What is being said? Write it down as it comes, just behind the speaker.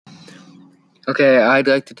Okay, I'd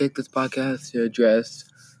like to take this podcast to address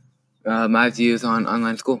my views on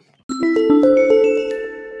online school.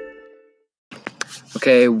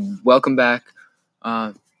 Okay, welcome back.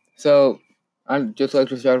 So I'd just like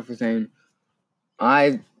to start off with saying,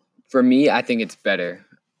 for me, I think it's better.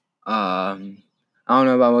 I don't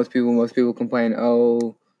know about most people. Most people complain,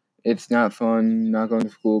 "Oh, it's not fun not going to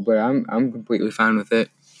school," but I'm completely fine with it.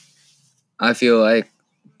 I feel like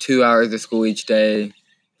 2 hours of school each day,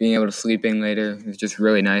 being able to sleep in later is just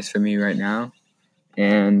really nice for me right now.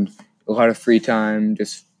 And a lot of free time,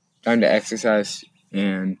 just time to exercise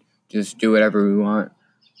and just do whatever we want.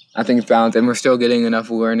 I think it's balanced, and we're still getting enough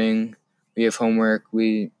learning. We have homework.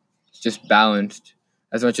 It's just balanced.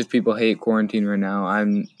 As much as people hate quarantine right now,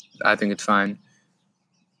 I think it's fine.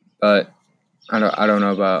 But I don't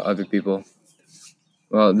know about other people.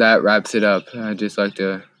 Well, that wraps it up. I'd just like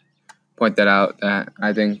to point that out, that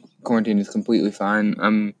I think quarantine is completely fine.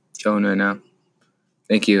 I'm chilling right now.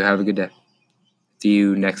 Thank you. Have a good day. See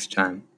you next time.